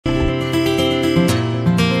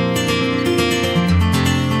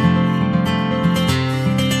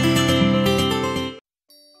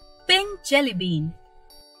Jellybean.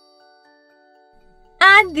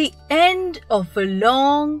 At the end of a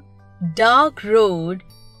long, dark road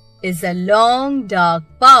is a long, dark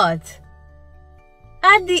path.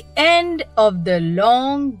 At the end of the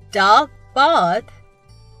long, dark path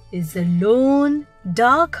is a lone,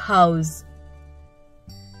 dark house.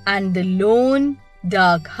 And the lone,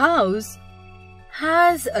 dark house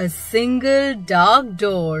has a single dark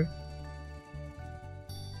door.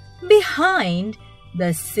 Behind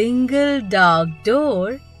the single dark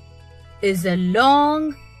door is a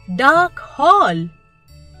long, dark hall.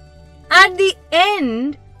 At the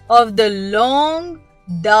end of the long,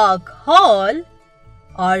 dark hall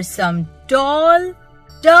are some tall,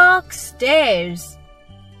 dark stairs.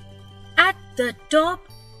 At the top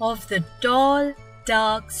of the tall,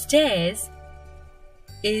 dark stairs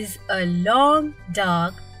is a long,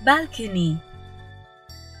 dark balcony.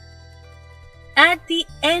 At the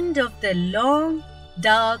end of the long,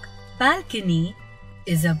 dark balcony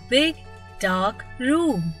is a big, dark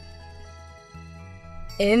room.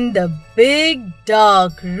 In the big,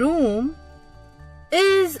 dark room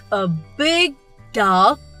is a big,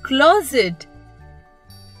 dark closet.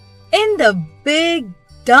 In the big,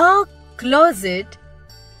 dark closet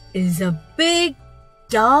is a big,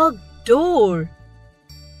 dark door.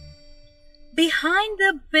 Behind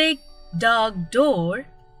the big, dark door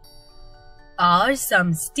are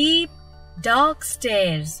some steep, dark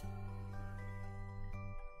stairs.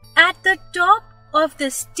 At the top of the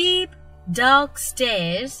steep, dark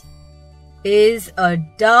stairs is a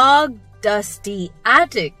dark, dusty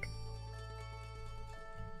attic.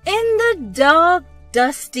 In the dark,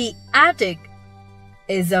 dusty attic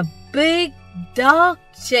is a big, dark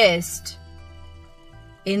chest.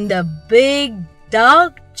 In the big,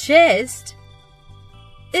 dark chest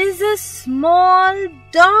is a small,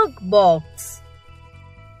 dark box.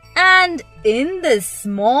 And in the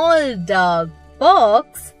small, dark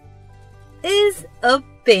box is a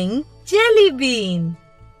pink jelly bean.